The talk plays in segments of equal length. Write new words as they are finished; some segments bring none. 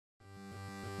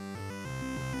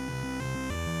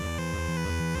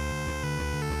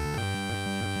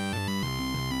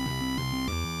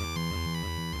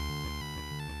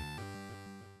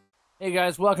Hey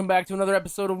guys, welcome back to another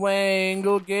episode of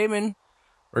Wangle Gaming.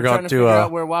 We're trying going to to, figure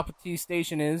out where Wapiti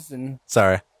Station is, and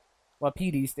sorry,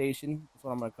 Wapiti Station. That's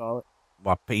what I'm gonna call it.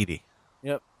 Wapiti.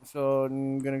 Yep. So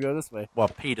I'm gonna go this way.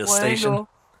 Wapita Station. Wangle.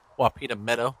 Wapita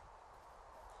Meadow.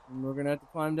 And we're gonna have to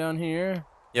climb down here.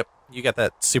 Yep, you got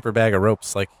that super bag of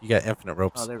ropes. Like, you got infinite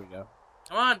ropes. Oh, there we go.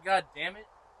 Come on, god damn it!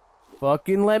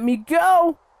 Fucking let me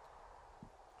go!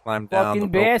 Climb down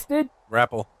Fucking the rope. bastard!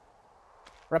 Rappel.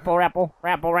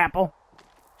 Rapple.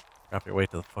 Drop your way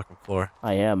to the fucking floor.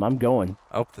 I am. I'm going.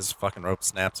 I hope this fucking rope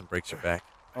snaps and breaks your back.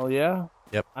 Oh yeah.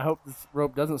 Yep. I hope this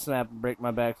rope doesn't snap and break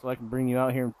my back, so I can bring you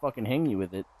out here and fucking hang you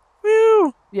with it.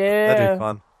 Woo! Yeah. That'd be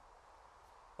fun.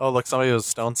 Oh, look, somebody was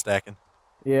stone stacking.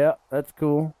 Yeah, that's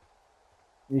cool.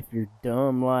 If you're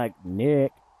dumb like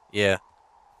Nick. Yeah.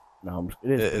 No,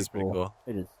 it is pretty cool.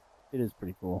 It is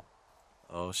pretty cool.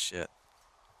 Oh, shit.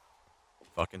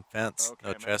 Fucking fence. Okay, No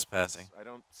I'm at trespassing. the fence. I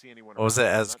don't see anyone What was around.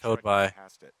 it I'm as not sure code I can by? get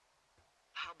past it.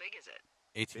 How big is it?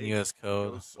 18 Big. U.S.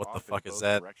 code. Goes What the off in fuck is both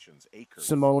that? directions. Acres.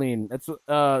 Simoleon. That's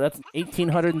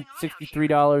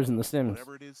 $1,863 in The Sims.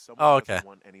 Whatever it is, someone Oh, okay. doesn't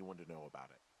want anyone to know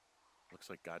about it. Looks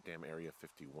like goddamn Area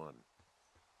 51.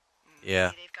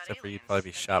 Yeah, Maybe they've got except for you'd aliens. probably be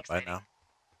That'd shot by exciting. now.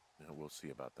 Yeah, we'll see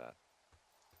about that.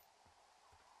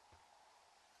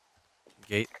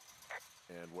 Gate.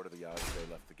 And what are the odds they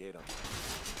left the gate on?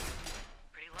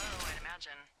 Pretty low, I'd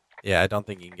imagine. Yeah, I don't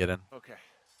think you can get in. Okay.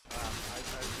 I was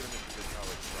gonna make a good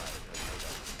college try. I know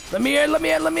that. Let me in!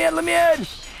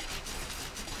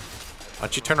 Why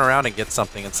don't you turn around and get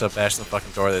something instead of bashing the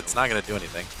fucking door? It's not gonna do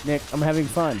anything. Nick, I'm having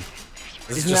fun.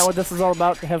 This is Isn't just, that what this is all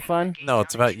about, to have fun? no,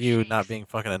 it's about you not being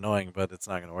fucking annoying, but it's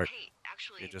not gonna work. Hey,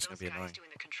 actually, You're just gonna those be guys annoying. doing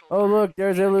the control Oh, room, look,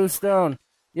 there's a loose stone.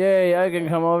 Yay, I can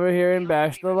come over here and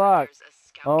bash the lock. there's a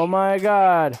scout Oh camp my outside.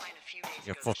 god. Mine a few days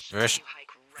You're ago full that fish. you hike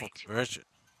right Fuck to. virgin.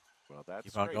 Well, that's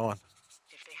Keep on great. going.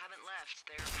 If they haven't left,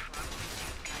 they're probably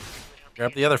the guys who would help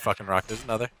Grab you the other get fucking rock. There's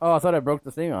another. Oh, I thought I broke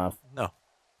the thing off. No.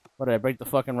 What, did I break the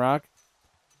fucking rock?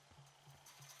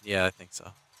 Yeah, I think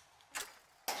so.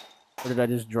 Or did I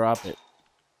just drop it?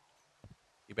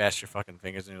 You bash your fucking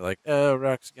fingers and you're like, oh,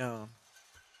 rock's gone.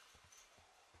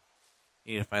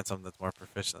 You need to find something that's more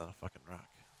proficient than a fucking rock.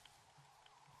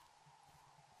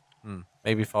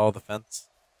 Maybe follow the fence.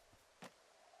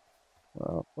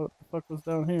 Well, what the fuck was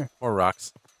down here? More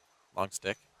rocks. Long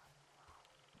stick.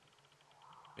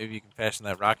 Maybe you can fashion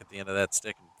that rock at the end of that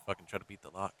stick and fucking try to beat the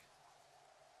lock.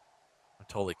 I'm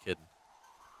totally kidding.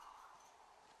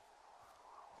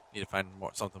 Need to find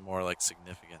something more like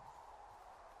significant.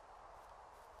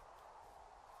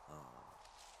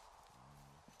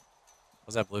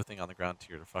 What's that blue thing on the ground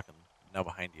to your fucking now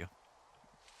behind you?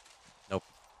 Nope,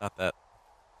 not that.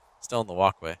 Still in the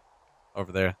walkway.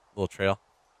 Over there, little trail.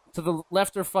 To the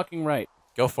left or fucking right?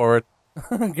 Go forward.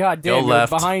 God damn, left.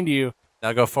 behind you.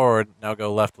 Now go forward. Now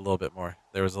go left a little bit more.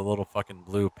 There was a little fucking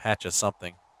blue patch of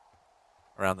something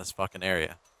around this fucking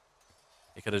area.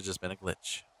 It could have just been a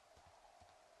glitch.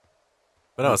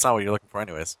 But no, it's not what you're looking for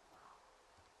anyways.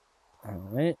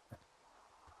 Alright.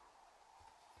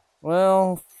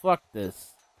 Well, fuck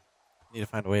this. You need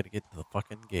to find a way to get to the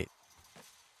fucking gate.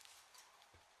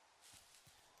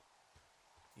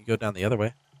 You go down the other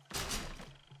way.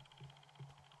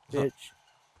 Bitch.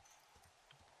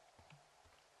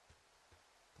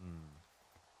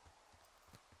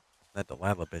 That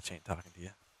Delilah bitch ain't talking to you.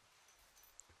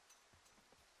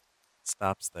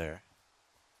 Stops there.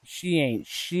 She ain't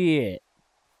shit.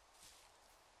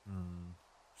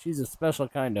 She's a special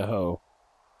kind of hoe.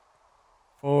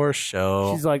 For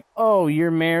show. She's like, oh,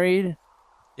 you're married?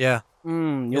 Yeah.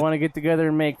 You want to get together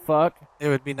and make fuck? It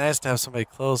would be nice to have somebody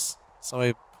close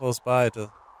by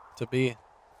to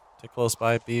close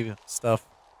by be stuff.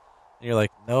 And you're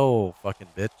like, no, fucking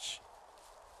bitch.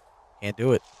 Can't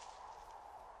do it.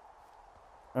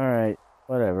 Alright,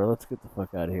 whatever. Let's get the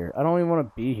fuck out of here. I don't even want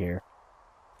to be here.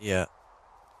 Yeah.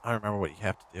 I don't remember what you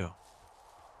have to do.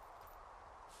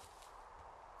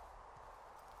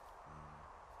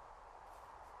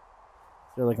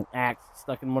 Is there like an axe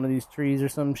stuck in one of these trees or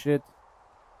some shit?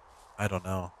 I don't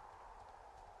know.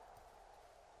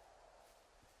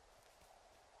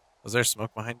 Was there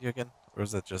smoke behind you again? Or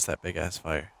was it just that big ass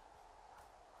fire?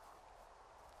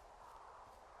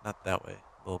 Not that way.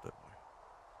 A little bit more.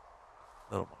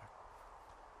 A little more.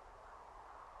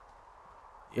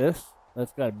 This?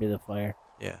 That's gotta be the fire.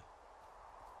 Yeah.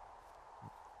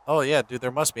 Oh, yeah, dude,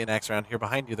 there must be an axe around here.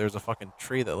 Behind you, there's a fucking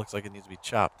tree that looks like it needs to be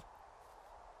chopped.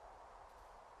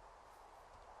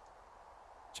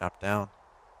 Chopped down.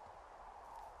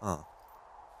 Huh.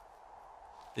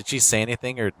 Did she say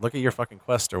anything? Or look at your fucking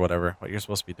quest or whatever, what you're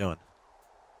supposed to be doing.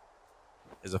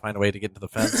 Is it find a way to get into the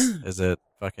fence? Is it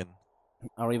fucking...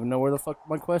 I don't even know where the fuck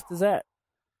my quest is at.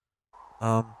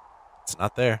 It's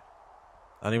not there.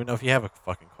 I don't even know if you have a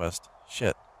fucking quest.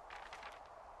 Shit.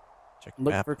 Check your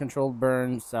Look map. for controlled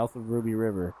burns south of Ruby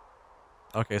River.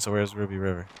 Okay, so where's Ruby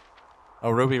River? Oh,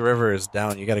 Ruby River is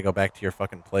down. You gotta go back to your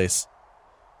fucking place.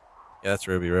 Yeah, that's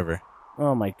Ruby River.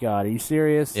 Oh my god, are you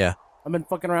serious? Yeah. I've been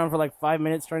fucking around for like 5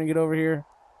 minutes trying to get over here.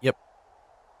 Yep.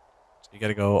 So you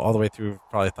gotta go all the way through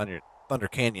probably Thunder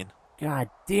Canyon. God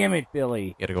damn it, Billy.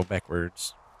 You gotta go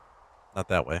backwards. Not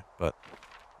that way, but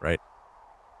right.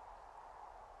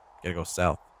 You gotta go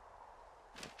south.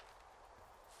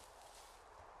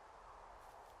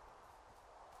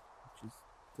 Which is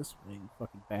this way, you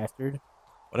fucking bastard.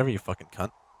 Whatever, you fucking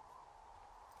cunt.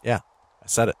 Yeah, I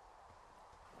said it.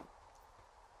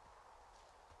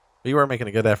 But you were making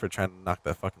a good effort trying to knock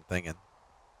that fucking thing in.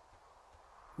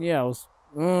 Yeah, I was...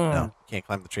 No, you can't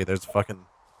climb the tree. There's a fucking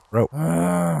rope.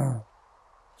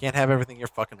 Can't have everything your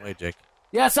fucking way, Jake.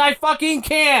 Yes, I fucking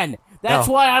can! That's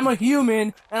No. why I'm a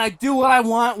human, and I do what I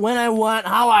want, when I want,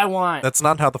 how I want. That's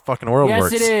not how the fucking world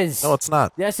works. Yes, it is. No, it's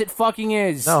not. Yes, it fucking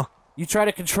is. No. You try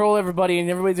to control everybody, and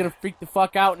everybody's gonna freak the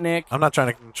fuck out, Nick. I'm not trying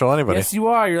to control anybody. Yes, you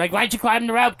are. You're like, why'd you climb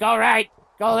the rope? Go right.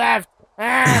 Go left.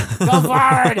 Go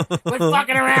forward. Quit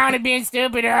fucking around and being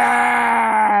stupid.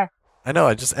 I know,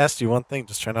 I just asked you one thing.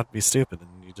 Just try not to be stupid,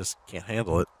 and you just can't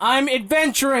handle it. I'm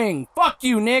adventuring. Fuck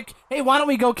you, Nick. Hey, why don't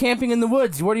we go camping in the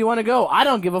woods? Where do you want to go? I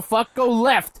don't give a fuck. Go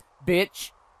left,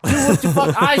 bitch. Do what the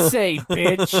fuck I say,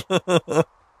 bitch.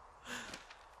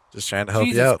 Just trying to help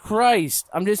Jesus you out. Christ.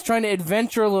 I'm just trying to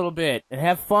adventure a little bit and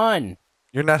have fun.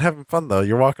 You're not having fun, though.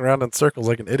 You're walking around in circles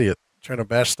like an idiot, trying to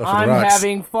bash stuff with I'm rocks.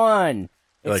 having fun.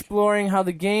 You're like- Exploring how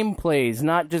the game plays,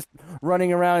 not just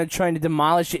running around and trying to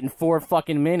demolish it in 4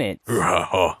 fucking minutes.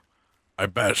 I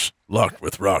bash lock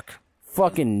with rock.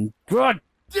 Fucking God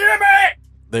damn it!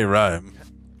 They rhyme.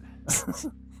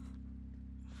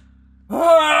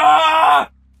 Ah!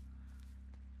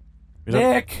 You don't-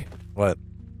 Nick, What?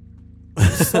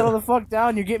 settle the fuck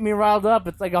down. You're getting me riled up.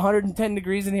 It's like 110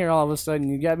 degrees in here all of a sudden.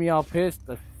 You got me all pissed.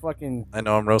 The fucking... I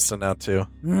know I'm roasting now, too.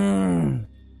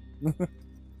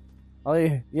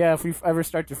 Yeah, if we ever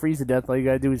start to freeze to death, all you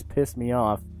gotta do is piss me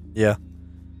off. Yeah.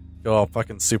 Go all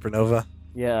fucking supernova.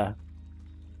 Yeah.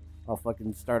 I'll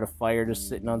fucking start a fire just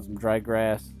sitting on some dry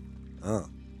grass. Oh.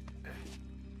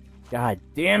 God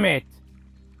damn it!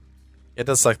 It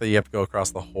does suck that you have to go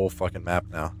across the whole fucking map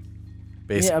now.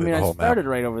 Basically, Yeah, I mean, the I whole started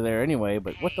map. right over there anyway,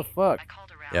 but what the fuck? I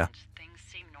called around. Yeah. Things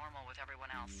seem normal with everyone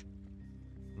else.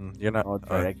 You're not. Oh, it's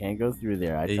right, I can't go through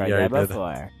there. I Yeah, tried you that already did.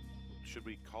 before. Should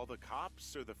we call the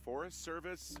cops or the Forest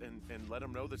Service and let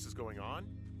them know this is going on?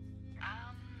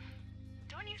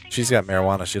 Don't you think She's that got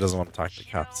marijuana. She doesn't want to talk to the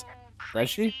you cops. know, Does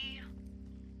she? crazy?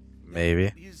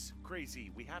 Maybe. He's crazy.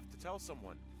 We have to tell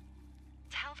someone.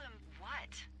 Tell them what,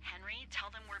 Henry? Tell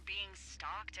them we're being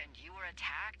stalked and you were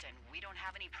attacked and we don't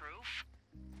have any proof?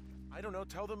 I don't know.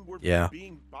 Tell them we're Yeah.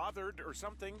 being bothered or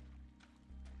something.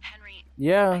 Henry,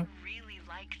 Yeah. I really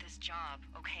like this job,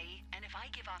 okay? And if I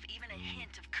give off even a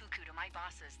hint of cuckoo to my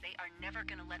bosses, they are never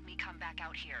gonna let me come back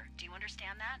out here. Do you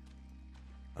understand that?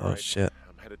 Oh, Alright, shit.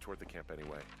 I'm headed toward the camp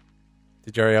anyway.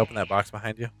 Did you already open that box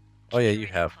behind you? Oh, yeah, Keep the you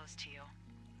radio have. close to you.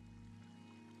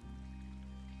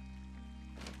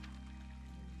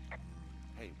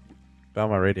 Hey,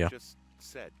 Found my radio. just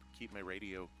said keep my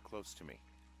radio close to me.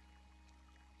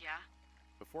 Yeah?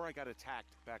 Before I got attacked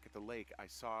back at the lake, I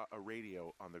saw a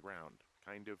radio on the ground,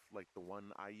 kind of like the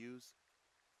one I use.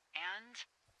 And?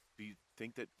 Do you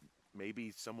think that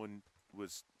maybe someone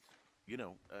was, I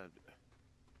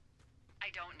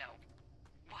don't know.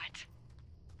 What?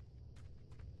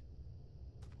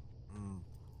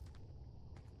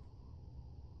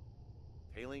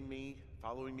 tailing me,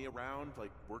 following me around,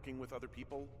 like working with other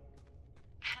people?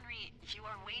 Henry, you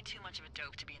are way too much of a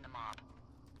dope to be in the mob.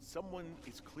 Someone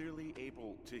is clearly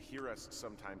able to hear us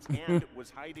sometimes and was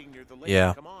hiding near the lake.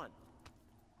 Yeah. Come on.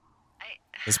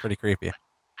 It's pretty creepy. I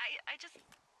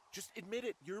Just admit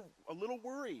it. You're a little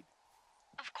worried.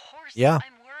 of course, Yeah.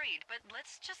 I'm worried, but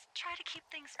let's just try to keep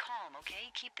things calm, okay?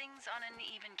 Keep things on an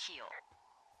even keel.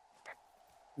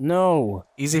 No.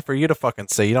 Easy for you to fucking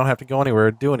say. You don't have to go anywhere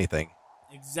or do anything.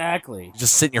 Exactly. You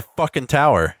just sit in your fucking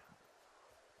tower.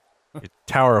 Your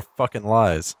tower of fucking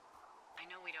lies. I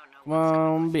know we don't know Come what's going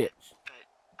on, on, bitch. but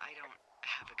I don't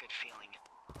have a good feeling.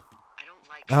 I don't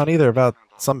like I don't feeling either about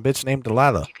vulnerable. some bitch named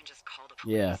Delilah. You can just call the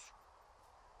police. Yeah.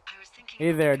 I was thinking Hey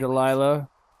about there, the police. Delilah.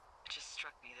 It just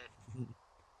struck me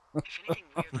that if anything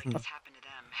weird like this happened to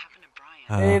them, happened to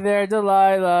Brian, Hey there,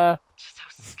 Delilah. just how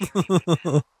scary it would have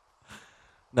been.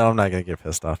 No, I'm not gonna get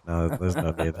pissed off now. There's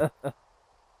no need.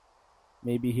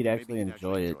 Maybe he'd actually Maybe he'd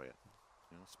enjoy it. You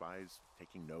know, spies,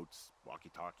 taking notes,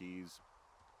 walkie-talkies.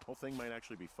 Whole thing might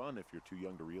actually be fun if you're too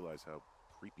young to realize how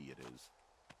creepy it is.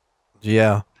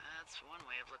 Yeah. That's one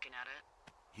way of looking at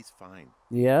it. He's fine.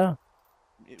 Yeah.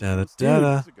 It Da-da-da-da. was 10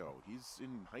 years ago. He's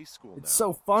in high school It's now.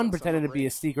 so fun Some pretending to summer be a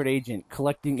break. secret agent,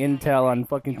 collecting intel on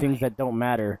fucking things that don't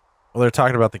matter. Well, they're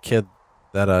talking about the kid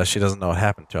that she doesn't know what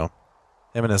happened to him.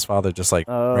 Him and his father just like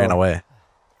ran away.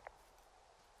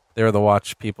 They were the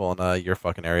watch people in your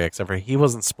fucking area, except for he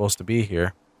wasn't supposed to be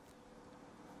here.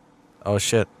 Oh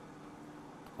shit.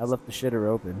 I left the shitter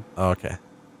open. Oh, okay.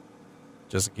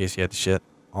 Just in case you had to shit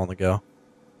on the go.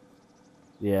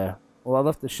 Yeah. Well, I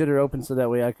left the shitter open so that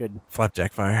way I could...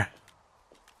 Flapjack fire.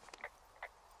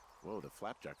 Whoa, the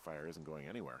flapjack fire isn't going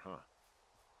anywhere, huh?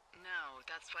 No,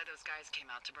 that's why those guys came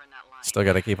out to burn that line. Still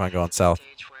got to keep on going It's a south.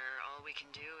 stage where all we can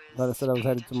do is I thought I said I was pay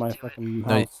headed to my attention it. fucking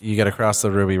No, house. you got to cross the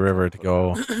Ruby River to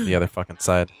go the other fucking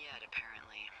side. Not yet,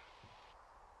 apparently.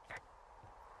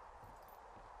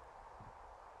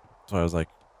 So I was like,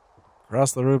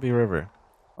 cross the Ruby River.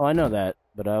 Oh, I know that,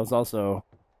 but I was also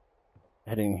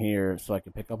heading here so I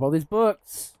could pick up all these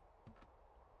books,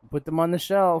 put them on the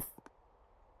shelf.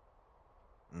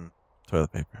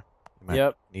 Toilet paper. You might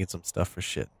Yep. need some stuff for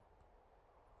shit.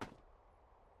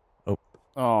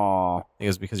 Aw, I think it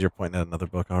was because you're pointing at another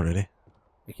book already.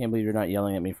 I can't believe you're not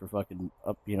yelling at me for fucking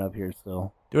being up here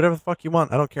still. Do whatever the fuck you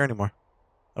want. I don't care anymore.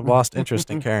 I've lost interest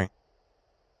in caring.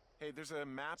 Hey, there's a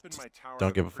map in my tower. Don't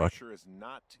that give I'm a pretty fuck. Sure is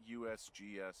not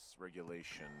USGS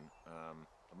regulation,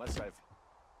 unless I've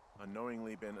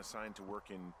unknowingly been assigned to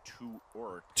work in 2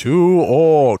 orcs. 2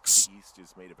 orcs. The east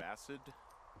is made of acid.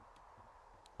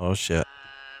 Oh shit.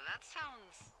 That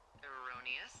sounds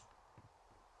erroneous.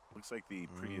 Looks like the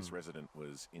previous resident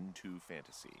was into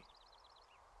fantasy.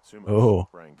 Assume Oh.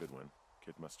 Brian Goodwin.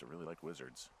 Kid must have really liked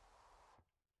wizards.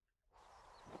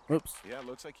 Oops. Yeah,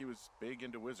 looks like he was big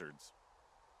into wizards.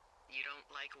 You don't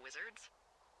like wizards?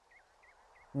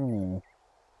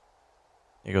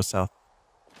 You go south.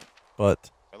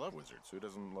 But I love wizards. Who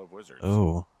doesn't love wizards?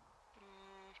 oh,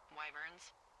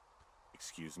 Wyverns?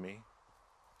 Excuse me?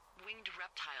 Winged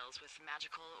reptiles with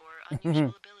magical or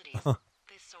unusual abilities.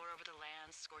 They soar over the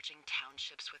lands, scorching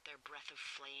townships with their breath of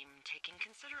flame, taking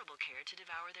considerable care to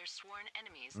devour their sworn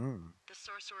enemies. The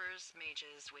sorcerers,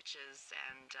 mages, witches,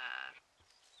 and,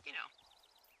 you know.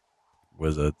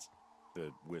 wizards.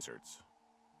 The wizards.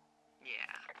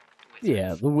 Yeah. Wizards.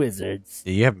 Yeah, the wizards.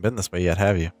 Yeah, you haven't been this way yet,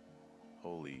 have you?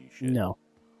 Holy shit. No.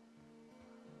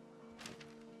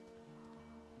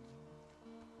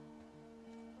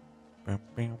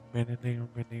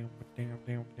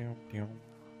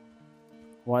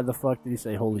 Why the fuck did he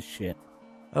say holy shit?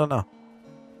 I don't know.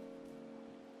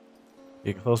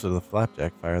 You get closer to the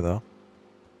flapjack fire, though.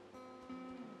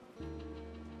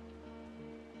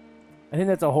 I think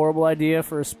that's a horrible idea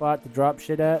for a spot to drop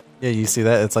shit at. Yeah, you see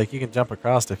that? It's like you can jump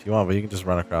across if you want, but you can just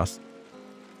run across.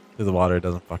 Through the water, it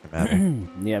doesn't fucking matter.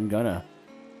 Yeah, I'm gonna.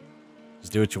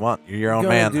 Just do what you want. You're your own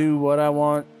Gonna man. do what I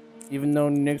want, even though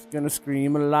Nick's gonna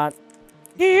scream a lot,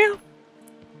 Yeah.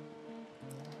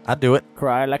 I do it.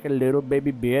 cry like a little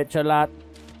baby bitch a lot.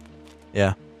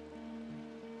 Yeah.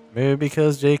 Maybe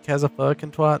because Jake has a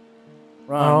fucking twat.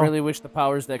 Ron, Oh. I really wish the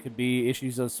powers that could be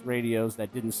issues us radios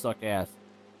that didn't suck ass.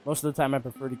 Most of the time I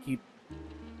prefer to keep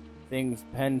things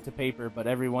pen to paper, but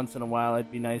every once in a while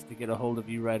it'd be nice to get a hold of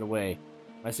you right away.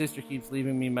 My sister keeps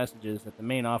leaving me messages at the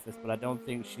main office, but I don't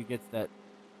think she gets that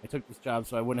I took this job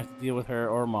so I wouldn't have to deal with her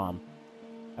or Mom.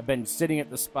 I've been sitting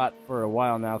at the spot for a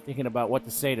while now thinking about what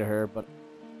to say to her, but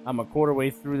I'm a quarter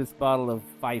way through this bottle of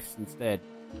Fifes instead.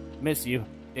 Miss you,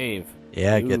 Dave.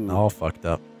 Yeah, getting Ooh. all fucked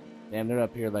up. Damn, they're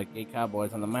up here like 8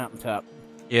 cowboys on the mountaintop.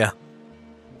 Yeah.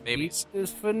 Keep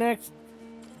this for next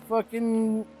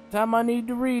fucking time I need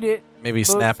to read it. Maybe Books,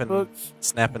 snapping books.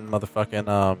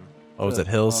 motherfucking, what was it,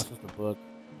 Hills? Oh, it's just a book.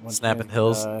 One Snapping Chance to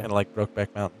Hills, Die. kind of like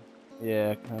Brokeback Mountain.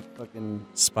 Yeah, kind of fucking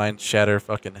Spine shatter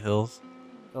fucking hills.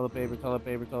 toilet paper, toilet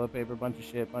paper, toilet paper, bunch of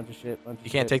shit, bunch of shit, bunch of You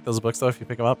shit. can't take those books, though, if you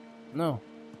pick them up? No.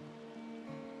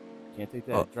 Can't take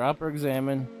that. Oh. Drop or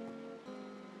examine.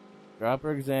 Drop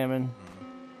or examine.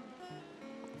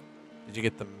 Did you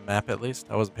get the map at least?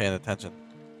 I wasn't paying attention.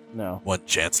 No, One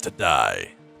chance to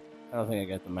die. I don't think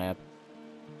I got the map.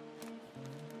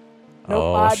 Nope,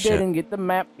 Oh, I shit. didn't get the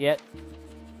map yet.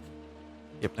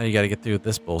 Yep, now you gotta get through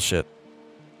this bullshit.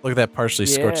 Look at that partially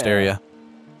scorched Yeah. area.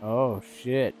 Oh,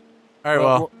 shit. Alright,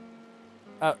 well.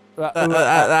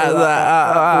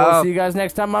 We'll see you guys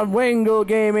next time on Wangle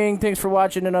Gaming. Thanks for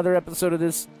watching another episode of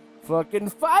this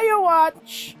fucking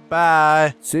Firewatch.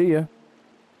 Bye. See ya.